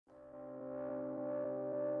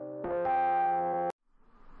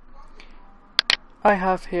I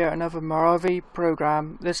have here another Movavi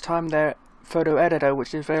program, this time their photo editor,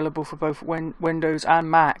 which is available for both Windows and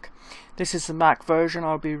Mac. This is the Mac version.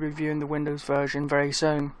 I'll be reviewing the Windows version very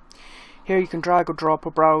soon. Here you can drag or drop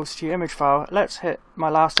or browse to your image file. Let's hit my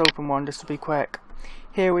last open one just to be quick.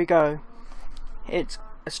 Here we go. It's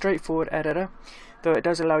a straightforward editor, though it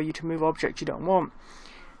does allow you to move objects you don't want,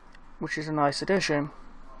 which is a nice addition.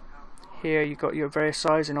 Here you've got your various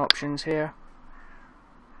sizing options here.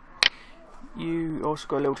 You also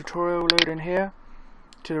got a little tutorial load in here.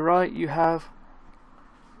 To the right you have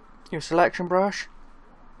your selection brush,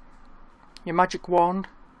 your magic wand.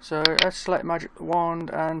 So let's select magic wand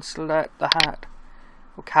and select the hat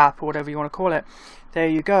or cap or whatever you want to call it. There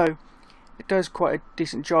you go. It does quite a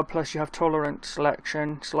decent job, plus you have tolerance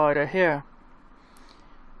selection slider here.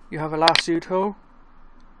 You have a lasso tool.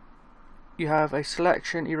 You have a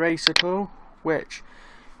selection eraser tool, which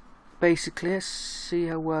basically, let's see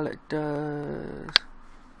how well it does.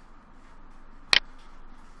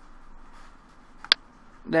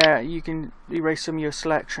 There, you can erase some of your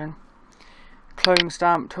selection. Clone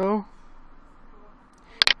stamp tool.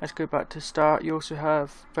 Let's go back to start. You also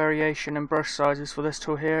have variation and brush sizes for this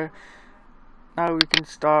tool here. Now we can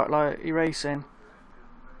start like erasing.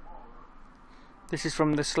 This is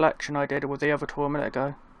from the selection I did with the other tool a minute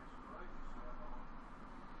ago.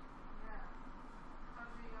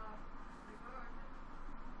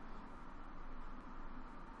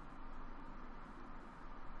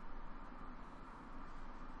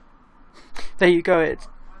 There you go.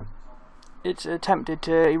 It's attempted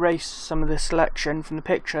to erase some of the selection from the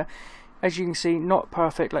picture. As you can see, not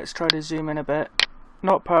perfect. Let's try to zoom in a bit.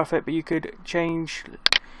 Not perfect, but you could change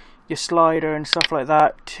your slider and stuff like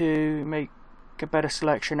that to make a better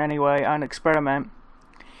selection anyway and experiment.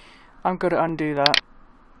 I'm going to undo that.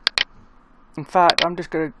 In fact, I'm just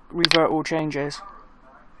going to revert all changes.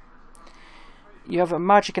 You have a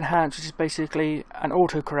magic enhance, which is basically an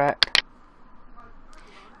autocorrect.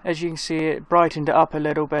 As you can see, it brightened it up a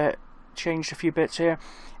little bit, changed a few bits here.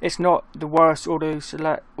 It's not the worst auto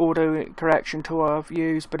correction tool I've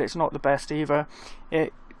used, but it's not the best either.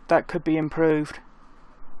 That could be improved.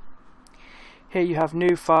 Here you have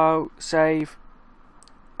new file, save,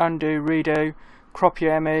 undo, redo, crop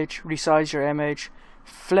your image, resize your image,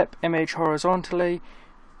 flip image horizontally,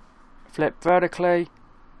 flip vertically,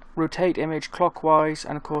 rotate image clockwise,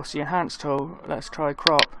 and of course the enhance tool. Let's try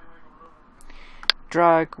crop.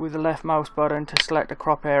 Drag with the left mouse button to select a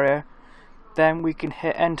crop area, then we can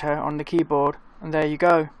hit enter on the keyboard, and there you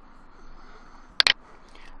go.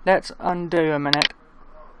 Let's undo a minute.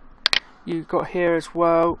 You've got here as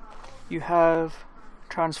well, you have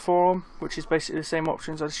transform, which is basically the same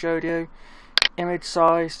options I showed you. Image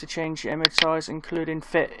size, to change your image size, including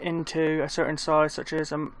fit into a certain size, such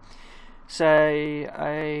as say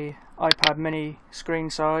a iPad mini screen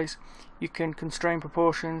size. You can constrain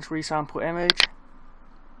proportions, resample image.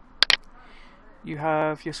 You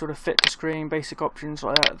have your sort of fit to screen basic options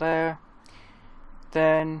like that there.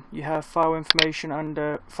 Then you have file information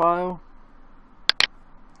under file.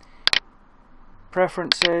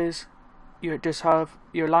 Preferences, you just have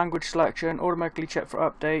your language selection, automatically check for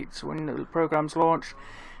updates when the program's launched.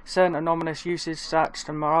 Send anonymous usage stats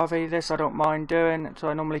to Movavi. This I don't mind doing, so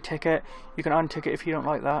I normally tick it. You can untick it if you don't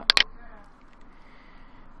like that.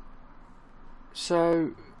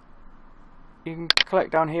 So you can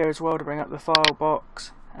click down here as well to bring up the file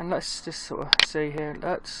box, and let's just sort of see here.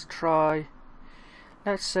 Let's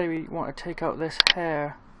say we want to take out this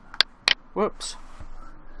hair. Whoops.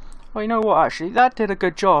 Well, you know what, actually that did a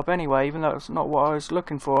good job anyway, even though it's not what I was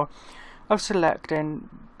looking for, of selecting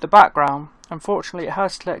the background. Unfortunately it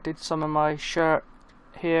has selected some of my shirt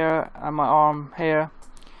here and my arm here.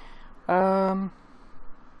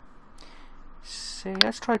 See,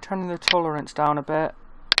 let's try turning the tolerance down a bit.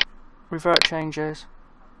 Revert changes.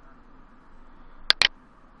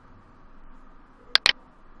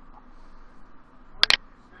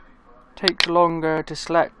 Takes longer to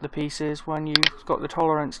select the pieces when you've got the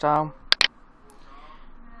tolerance down,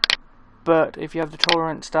 but if you have the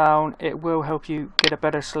tolerance down it will help you get a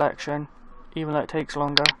better selection, even though it takes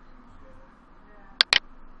longer.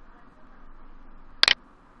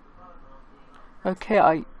 Okay,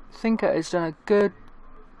 I think it has done a good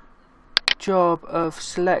job of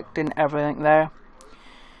selecting everything there.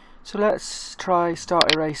 So let's try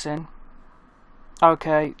start erasing.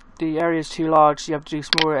 Okay, the area is too large, so you have to do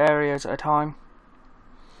smaller areas at a time.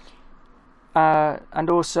 And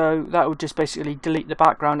also that would just basically delete the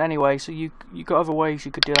background anyway, so you got other ways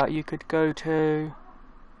you could do that. You could go to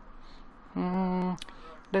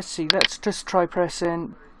let's see, let's just try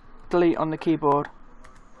pressing delete on the keyboard.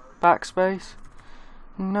 backspace?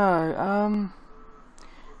 No,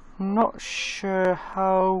 not sure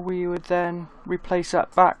how we would then replace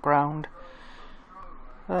that background.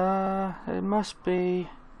 It must be...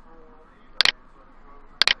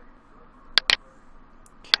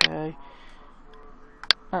 Okay,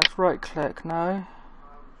 let's right click now.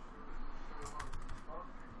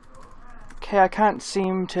 Okay, I can't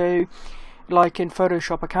seem to, like in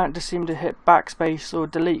Photoshop, I can't just seem to hit backspace or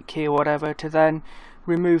delete key or whatever to then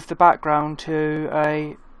remove the background to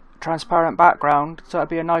a transparent background. So that'd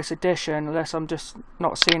be a nice addition, unless I'm just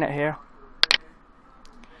not seeing it here.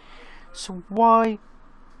 So why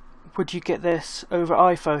would you get this over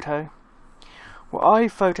iPhoto? Well,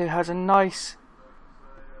 iPhoto has a nice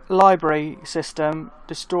library system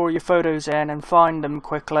to store your photos in and find them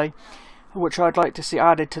quickly, which I'd like to see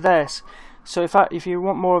added to this. So if you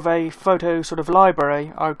want more of a photo sort of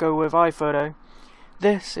library, I'll go with iPhoto.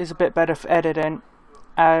 This is a bit better for editing,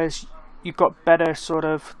 as you've got better sort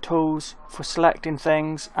of tools for selecting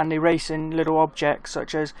things and erasing little objects,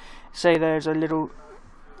 such as, say there's a little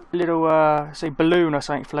say balloon or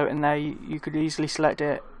something floating there. You could easily select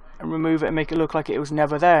it and remove it and make it look like it was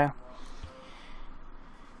never there.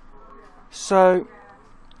 So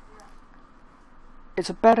it's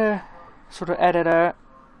a better sort of editor,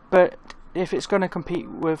 but if it's going to compete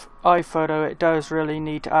with iPhoto, it does really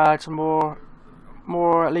need to add some more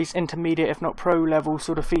at least intermediate, if not pro level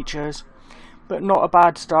sort of features. But not a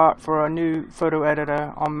bad start for a new photo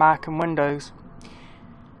editor on Mac and Windows.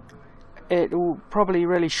 It will probably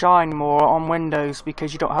really shine more on Windows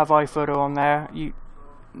because you don't have iPhoto on there.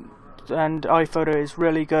 And iPhoto is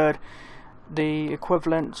really good. The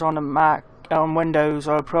equivalents on a Mac, on Windows,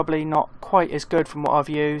 are probably not quite as good from what I've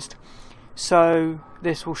used. So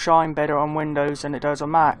this will shine better on Windows than it does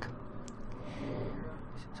on Mac.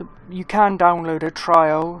 So you can download a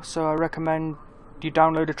trial, so I recommend you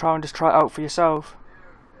download a trial and just try it out for yourself.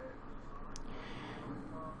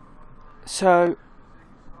 So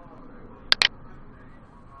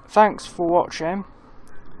thanks for watching.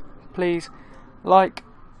 Please like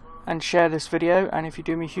and share this video, and if you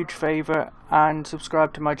do me a huge favour and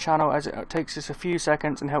subscribe to my channel, as it takes just a few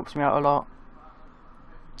seconds and helps me out a lot.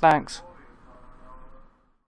 Thanks.